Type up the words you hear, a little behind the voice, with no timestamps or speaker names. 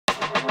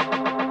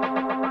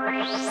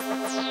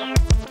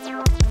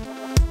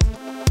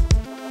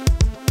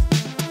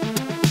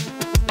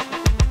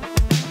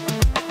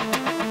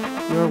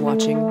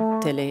launching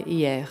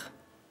Télé-Hyères.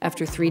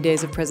 After 3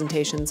 days of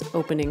presentations,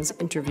 openings,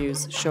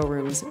 interviews,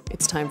 showrooms,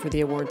 it's time for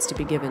the awards to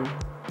be given.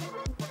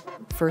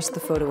 First, the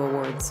photo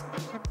awards.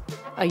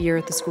 A year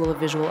at the School of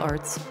Visual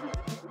Arts.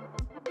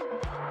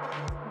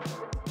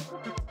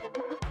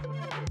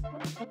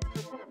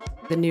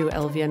 The new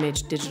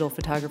LVMH Digital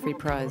Photography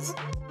Prize.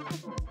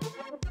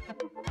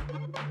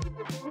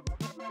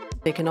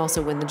 They can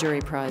also win the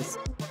jury prize.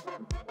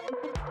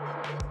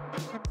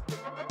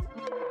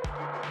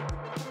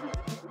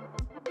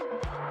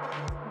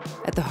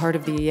 At the heart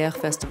of the Hyères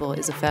Festival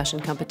is a fashion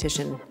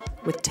competition,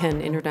 with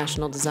 10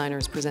 international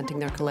designers presenting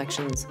their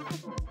collections.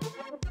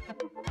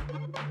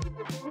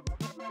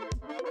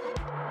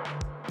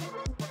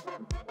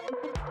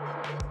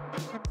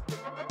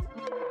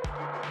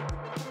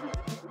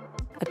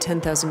 A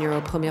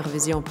 €10,000 Première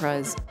Vision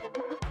prize.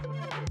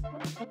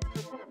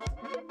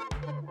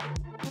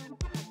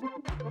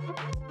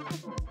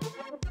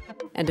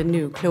 And a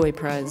new Chloé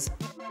prize.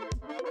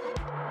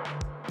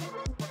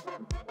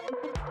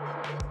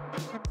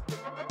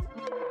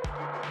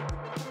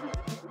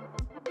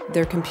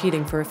 They're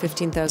competing for a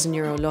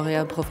 €15,000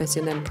 Lauréat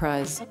Professionnel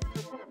prize,